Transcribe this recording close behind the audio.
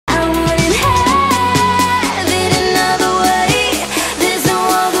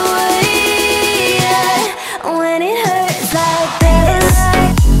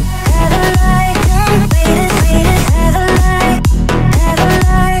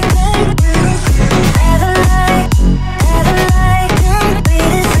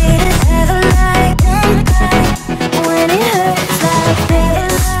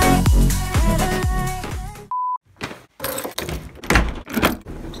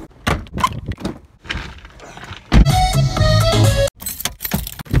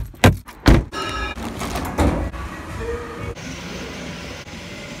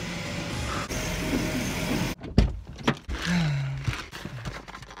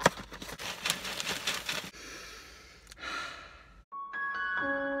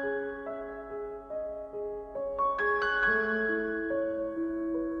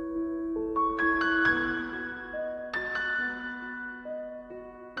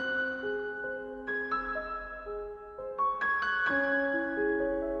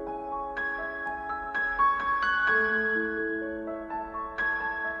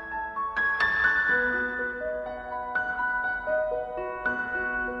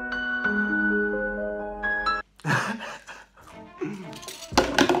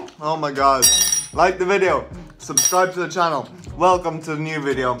Oh my god. Like the video, subscribe to the channel. Welcome to the new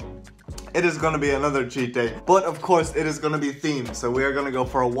video. It is going to be another cheat day, but of course it is going to be themed. So we are going to go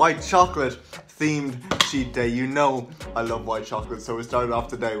for a white chocolate themed cheat day. You know I love white chocolate, so we started off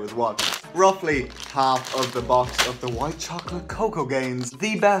today with what? Roughly half of the box of the white chocolate cocoa gains.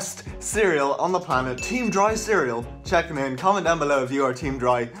 The best cereal on the planet, Team Dry cereal. Checking in, comment down below if you are Team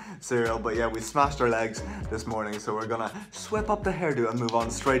Dry cereal. But yeah, we smashed our legs this morning, so we're gonna sweep up the hairdo and move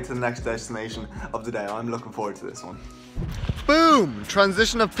on straight to the next destination of the day. I'm looking forward to this one. Boom!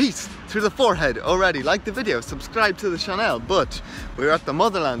 Transition of peace to the forehead already. Like the video, subscribe to the channel. But we're at the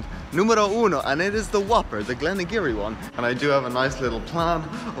motherland numero uno, and it is the Whopper, the Glenageary one. And I do have a nice little plan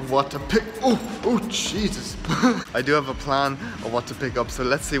of what to pick. Oh Jesus! I do have a plan of what to pick up, so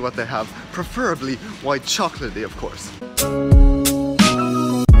let's see what they have. Preferably white chocolatey, of course.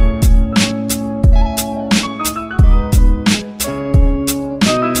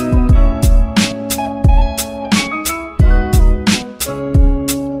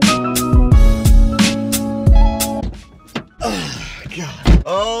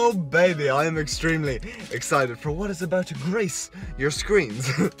 Oh baby, I am extremely excited for what is about to grace your screens.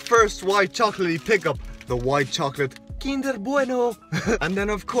 First white chocolatey pickup, the white chocolate Kinder Bueno. And then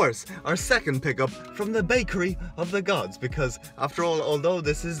of course, our second pickup from the bakery of the gods, because after all, although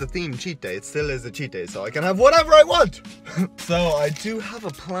this is the theme cheat day, it still is a cheat day, so I can have whatever I want. So I do have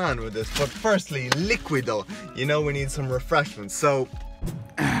a plan with this, but firstly, liquido. You know we need some refreshments, so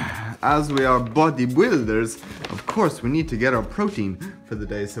as we are bodybuilders, of course we need to get our protein for the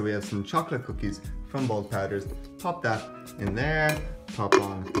day, so we have some chocolate cookies from Bulk Powders. Pop that in there, pop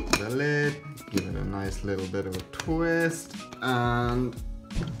on the lid, give it a nice little bit of a twist, and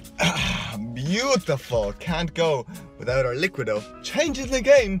beautiful! Can't go without our liquido. Changing the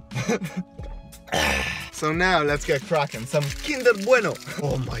game! So now let's get cracking. Some Kinder Bueno.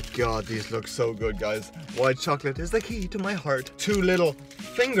 Oh my god, these look so good, guys. White chocolate is the key to my heart. Two little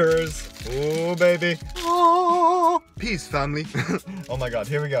fingers. Oh baby. Oh, peace, family. Oh my god,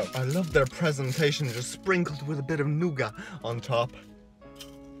 here we go. I love their presentation, just sprinkled with a bit of nougat on top.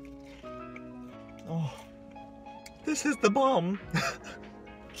 Oh, this is the bomb.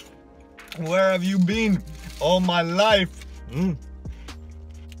 Where have you been all my life?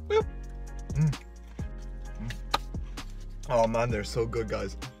 Oh man, they're so good,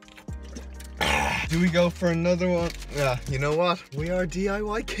 guys. Do we go for another one? Yeah, you know what? We are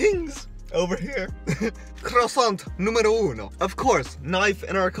DIY kings over here. Croissant numero uno. Of course, knife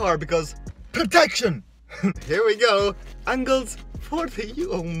in our car because protection. Here we go. Angles for the you.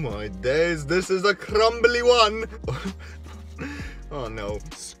 Oh my days, this is a crumbly one. Oh no.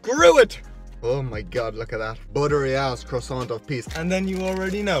 Screw it. Oh my god, look at that. Buttery ass croissant of peace. And then you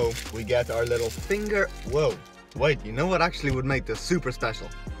already know, we get our little finger. Whoa. Wait, you know what actually would make this super special?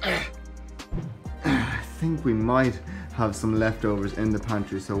 I think we might have some leftovers in the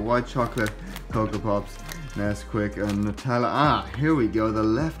pantry. So white chocolate, Cocoa Pops, Nesquik, and Nutella. Ah, here we go. The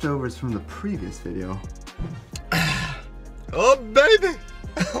leftovers from the previous video. Oh baby!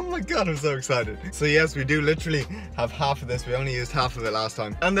 Oh my god, I'm so excited. So yes, we do literally have half of this. We only used half of it last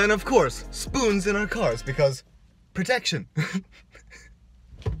time. And then of course, spoons in our cars because protection.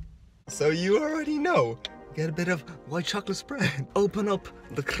 So you already know. Get a bit of white chocolate spread. Open up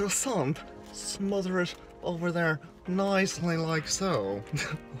the croissant, smother it over there nicely like so.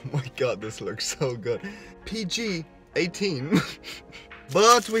 Oh my god, this looks so good. PG-18.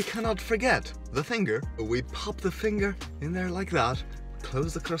 But we cannot forget the finger. We pop the finger in there like that,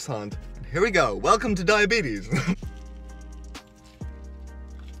 close the croissant, and here we go. Welcome to diabetes.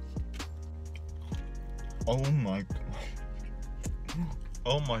 Oh my god.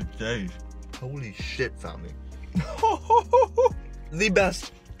 Oh my days. Holy shit, family. The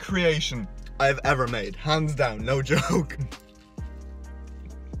best creation I've ever made. Hands down, no joke.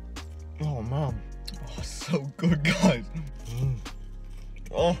 Oh man. Oh, so good, guys.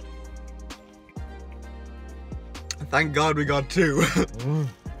 Oh. Thank God we got two.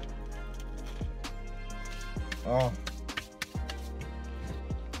 Oh.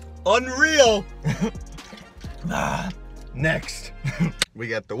 Unreal. Next. We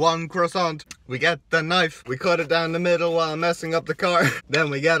get the one croissant, we get the knife, we cut it down the middle while messing up the car. Then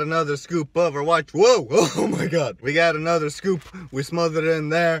we get another scoop of our white, whoa, oh my god. We get another scoop, we smother it in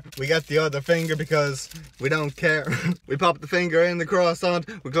there. We get the other finger because we don't care. We pop the finger in the croissant,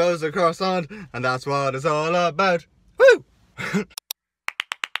 we close the croissant, and that's what it's all about. Woo!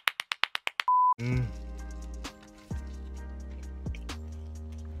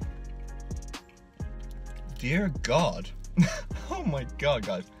 Dear God. Oh my god,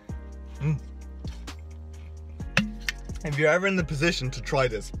 guys. If you're ever in the position to try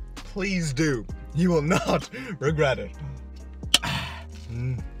this, please do. You will not regret it.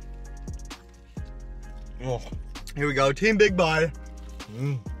 Oh, here we go, Team Big Bye.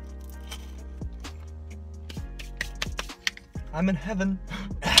 I'm in heaven.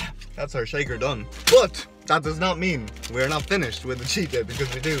 That's our shaker done. But that does not mean we're not finished with the cheat day,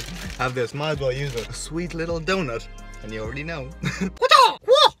 because we do have this. Might as well use it. A sweet little donut, and you already know.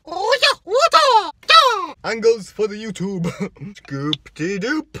 Angles for the YouTube.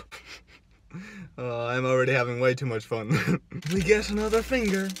 Scoop-de-doop. Oh, I'm already having way too much fun. We get another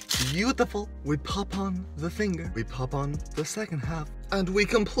finger. Beautiful. We pop on the finger. We pop on the second half. And we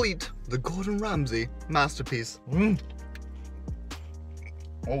complete the Gordon Ramsay masterpiece.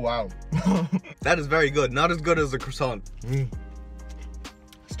 Oh, wow. That is very good. Not as good as the croissant.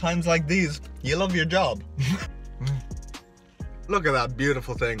 It's times like these, you love your job. Look at that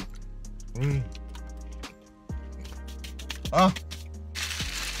beautiful thing. Ah,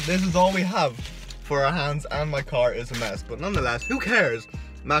 this is all we have for our hands, and my car is a mess. But nonetheless, who cares?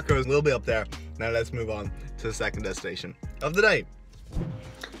 Macros will be up there. Now let's move on to the second destination of the day.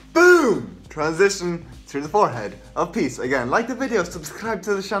 Boom! Transition through the forehead of peace. Again, like the video, subscribe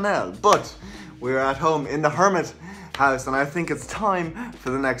to the channel. But we're at home in the hermit house, and I think it's time for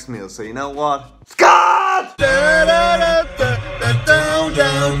the next meal. So you know what? Scott! What the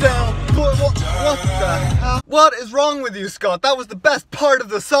hell? What is wrong with you, Scott? That was the best part of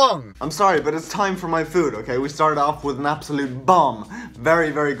the song. I'm sorry, but it's time for my food, okay? We started off with an absolute bomb. Very,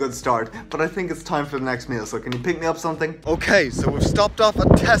 very good start. But I think it's time for the next meal, so can you pick me up something? Okay, so we've stopped off at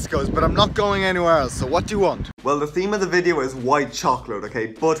Tesco's, but I'm not going anywhere else, so what do you want? Well, the theme of the video is white chocolate, okay?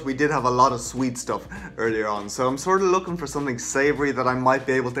 But we did have a lot of sweet stuff earlier on, so I'm sort of looking for something savory that I might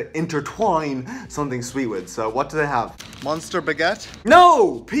be able to intertwine something sweet with. So what do they have? Monster baguette?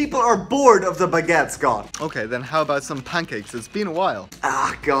 No! People are bored of the baguette, Scott. Okay, then how about some pancakes? It's been a while.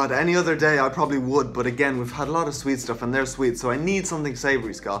 Ah, God, any other day I probably would, but again, we've had a lot of sweet stuff and they're sweet, so I need something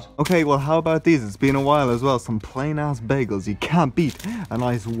savory, Scott. Okay, well, how about these? It's been a while as well. Some plain-ass bagels. You can't beat a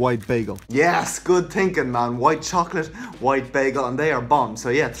nice white bagel. Yes, good thinking, man. White chocolate, white bagel, and they are bomb. So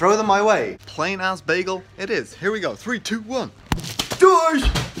yeah, throw them my way. Plain-ass bagel it is. Here we go. 3, 2, 1.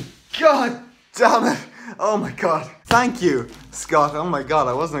 God damn it. Oh my God. Thank you, Scott. Oh my God,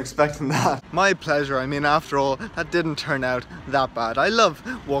 I wasn't expecting that. My pleasure. I mean, after all, that didn't turn out that bad. I love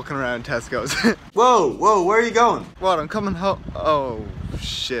walking around Tesco's. Whoa, where are you going? What, I'm coming home. Oh,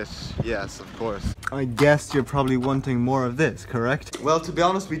 shit. Yes, of course. I guess you're probably wanting more of this, correct? Well, to be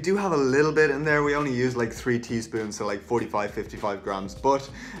honest, we do have a little bit in there. We only use like 3 teaspoons, so like 45, 55 grams. But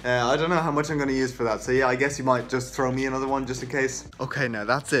I don't know how much I'm going to use for that. So yeah, I guess you might just throw me another one just in case. Okay, now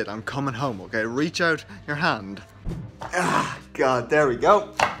that's it. I'm coming home, okay? Reach out your hand. Ah, God, there we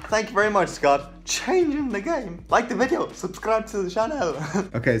go. Thank you very much, Scott. Changing the game. Like the video, subscribe to the channel.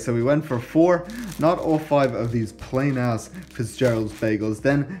 Okay, so we went for 4, not all 5 of these plain ass Fitzgerald's bagels.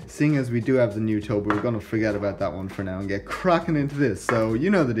 Then, seeing as we do have the new tub, we're gonna forget about that one for now and get cracking into this. So,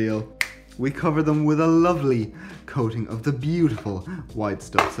 you know the deal. We cover them with a lovely coating of the beautiful white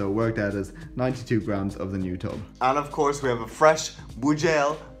stuff. So it worked out as 92 grams of the new tub. And of course we have a fresh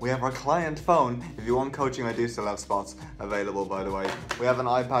Bougel. We have our client phone. If you want coaching, I do still have spots available, by the way. We have an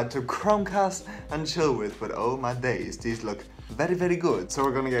iPad to Chromecast and chill with, but oh my days, these look very, very good. So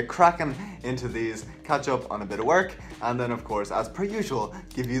we're gonna get cracking into these, catch up on a bit of work, and then of course, as per usual,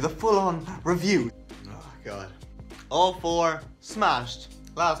 give you the full-on review. Oh God. All 4 smashed.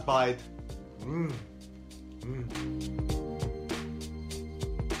 Last bite.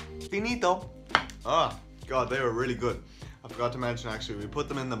 Finito. Ah, God, they were really good. I forgot to mention, actually, we put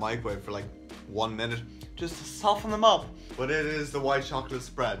them in the microwave for like 1 minute just to soften them up. But it is the white chocolate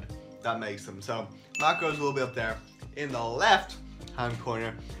spread that makes them. So macros will be up there in the left hand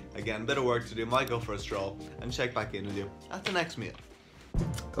corner. Again, bit of work to do. Might go for a stroll and check back in with you at the next meal.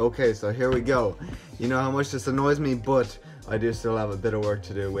 Okay, so here we go. You know how much this annoys me, but I do still have a bit of work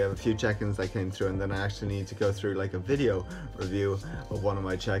to do. We have a few check-ins that came through, and then I actually need to go through like a video review of one of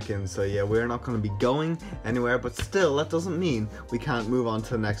my check-ins. So yeah, we're not going to be going anywhere, but still, that doesn't mean we can't move on to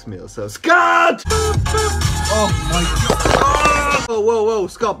the next meal. So Scott! Oh my God! Oh, whoa,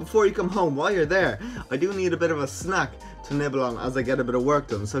 Scott, before you come home, while you're there, I do need a bit of a snack to nibble on as I get a bit of work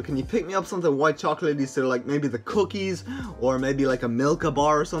done. So can you pick me up something white chocolatey, so like maybe the cookies, or maybe like a Milka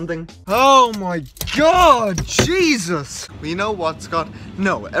bar or something? Oh my God, Jesus! Well, you know what, Scott?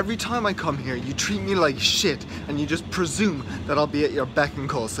 No, every time I come here, you treat me like shit, and you just presume that I'll be at your beck and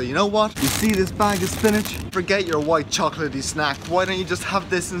call. So you know what? You see this bag of spinach? Forget your white chocolatey snack. Why don't you just have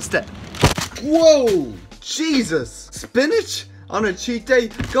this instead? Whoa! Jesus! Spinach? On a cheat day?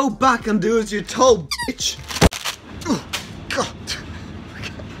 Go back and do as you're told, bitch! Oh, God.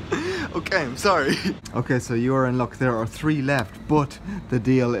 Okay. game, sorry. Okay, so you are in luck. There are 3 left, but the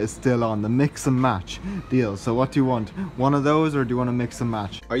deal is still on. The mix and match deal. So what do you want? One of those, or do you want to mix and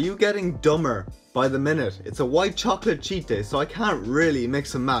match? Are you getting dumber by the minute? It's a white chocolate cheat day, so I can't really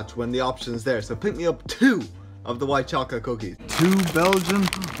mix and match when the option's there. So pick me up 2 of the white chocolate cookies. 2 Belgian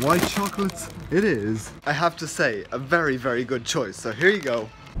white chocolates it is. I have to say, a very, very good choice. So here you go.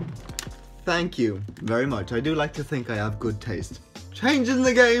 Thank you very much. I do like to think I have good taste. Changing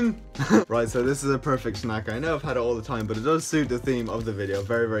the game. Right, so this is a perfect snack. I know I've had it all the time, but it does suit the theme of the video.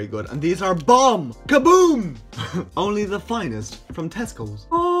 Very, very good. And these are bomb! Kaboom! Only the finest from Tesco's.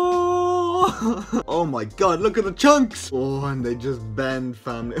 Oh! Oh my god, look at the chunks! Oh, and they just bend,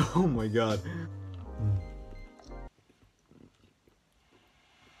 family. Oh my god.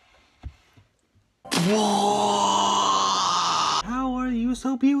 How are you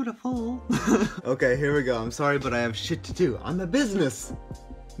so beautiful? Okay, here we go. I'm sorry, but I have shit to do. I'm a business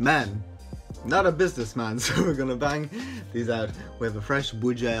man, not a businessman. So we're gonna bang these out. We have a fresh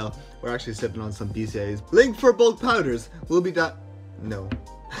wood ale. We're actually sipping on some BCAs. Link for bulk powders will be that. No.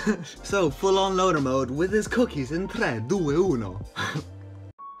 So full on loader mode with his cookies in 3, 2, 1.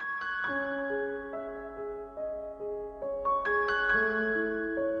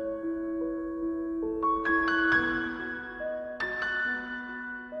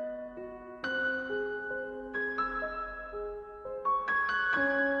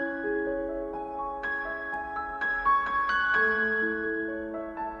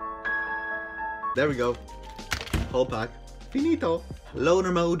 There we go. Whole pack. Finito.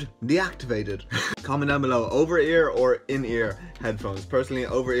 Loader mode deactivated. Comment down below, over ear or in ear headphones. Personally,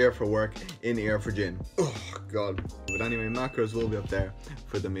 over ear for work, in ear for gin. Oh god. But anyway, macros will be up there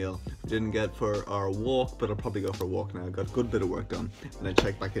for the meal. We didn't get for our walk, but I'll probably go for a walk now. Got a good bit of work done, and then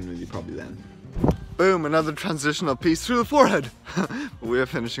check back in with you probably then. Boom, another transitional piece through the forehead. We are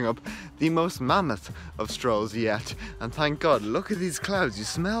finishing up the most mammoth of strolls yet. And thank god, look at these clouds. You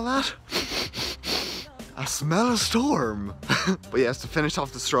smell that? I smell a storm. But yes, to finish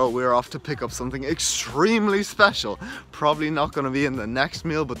off the stroll, we're off to pick up something extremely special. Probably not going to be in the next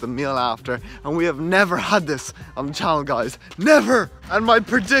meal, but the meal after. And we have never had this on the channel, guys. Never! And my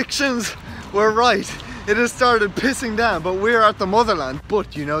predictions were right. It has started pissing down, but we're at the motherland.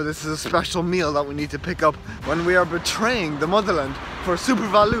 But you know, this is a special meal that we need to pick up when we are betraying the motherland for super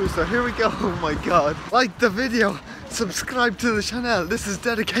value. So here we go. Oh my god. Like the video, subscribe to the channel. This is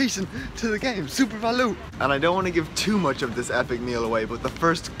dedication to the game, super value. And I don't want to give too much of this epic meal away, but the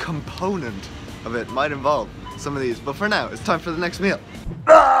first component of it might involve some of these. But for now, it's time for the next meal.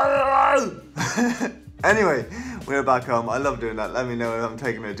 Anyway, we're back home. I love doing that. Let me know if I'm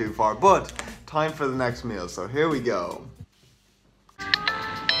taking it too far. But time for the next meal, so here we go.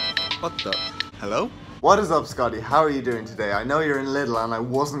 What the? Hello? What is up, Scotty? How are you doing today? I know you're in Lidl and I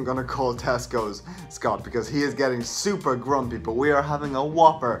wasn't gonna call Tesco's Scott because he is getting super grumpy, but we are having a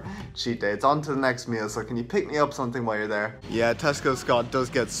whopper cheat day. It's on to the next meal, so can you pick me up something while you're there? Yeah, Tesco Scott does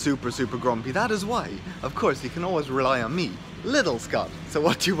get super grumpy. That is why, of course, you can always rely on me, Little Scott. So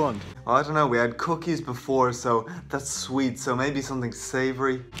what do you want? Oh, I don't know, we had cookies before, so that's sweet, so maybe something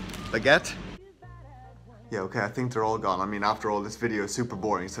savory. Baguette? Yeah, okay, I think they're all gone. I mean, after all, this video is super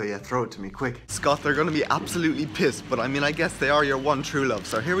boring, so yeah, throw it to me, quick. Scott, they're gonna be absolutely pissed, but I mean, I guess they are your one true love.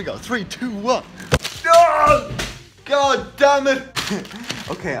 So here we go, 3, 2, 1. Oh, god damn it!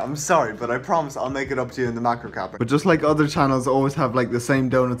 Okay, I'm sorry, but I promise I'll make it up to you in the macro capper. But just like other channels always have like the same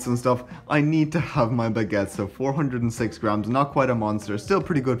donuts and stuff, I need to have my baguette. So 406 grams, not quite a monster, still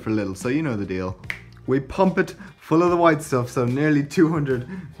pretty good for little, so you know the deal. We pump it full of the white stuff, so nearly 200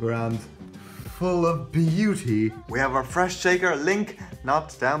 grams. Full of beauty. We have our fresh shaker, link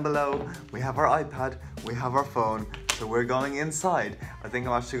not down below. We have our iPad, we have our phone, so we're going inside. I think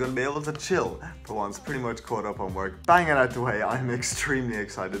I'm actually gonna be able to chill for once, pretty much caught up on work. Bang it out the way, I'm extremely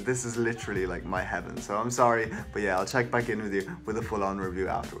excited. This is literally like my heaven, so I'm sorry, but yeah, I'll check back in with you with a full-on review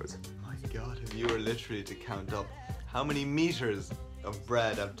afterwards. My god, if you were literally to count up how many meters of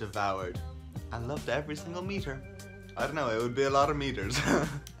bread I've devoured and loved every single meter, I don't know, it would be a lot of meters.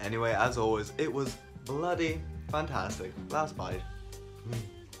 Anyway, as always, it was bloody fantastic. Last bite.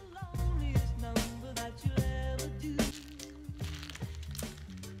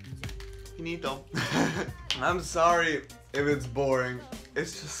 Finito. I'm sorry if it's boring.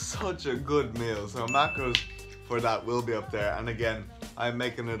 It's just such a good meal. So macros for that will be up there. And again, I'm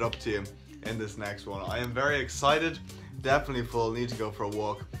making it up to you in this next one. I am very excited. Definitely full. Need to go for a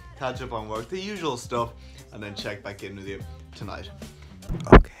walk. Catch up on work. The usual stuff. And then check back in with you tonight.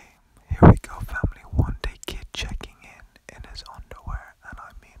 Okay, here we go, family. One day kid checking in his underwear, and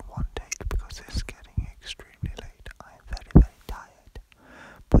I mean one take because it's getting extremely late. I am very tired.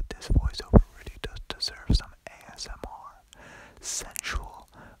 But this voiceover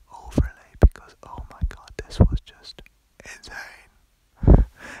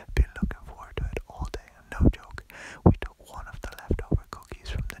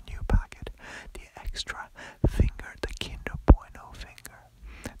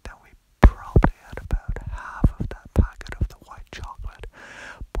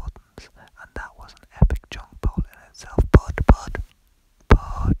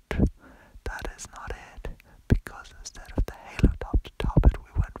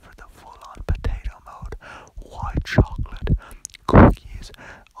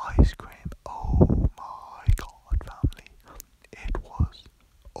ice cream. Oh my god, family. It was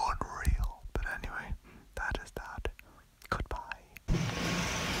unreal. But anyway, that is that. Goodbye.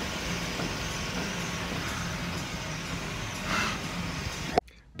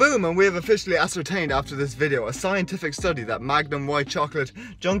 Boom, and we have officially ascertained after this video a scientific study that Magnum white chocolate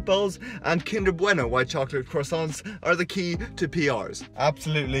junk bowls and Kinder Bueno white chocolate croissants are the key to PRs.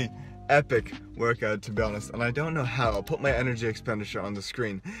 Absolutely epic workout, to be honest, and I don't know how. I'll put my energy expenditure on the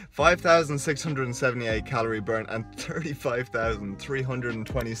screen. 5,678 calorie burn and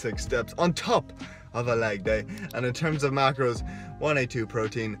 35,326 steps on top of a leg day. And in terms of macros, 182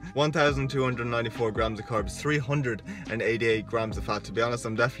 protein, 1,294 grams of carbs, 388 grams of fat. To be honest,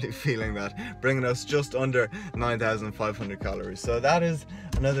 I'm definitely feeling that, bringing us just under 9,500 calories. So that is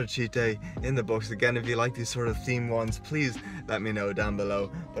another cheat day in the books. Again, if you like these sort of theme ones, please let me know down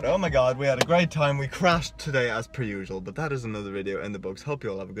below. But oh my god, we had a great time. We crashed today as per usual, but that is another video in the books. Hope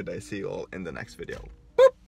you all have a good day. See you all in the next video. Boop.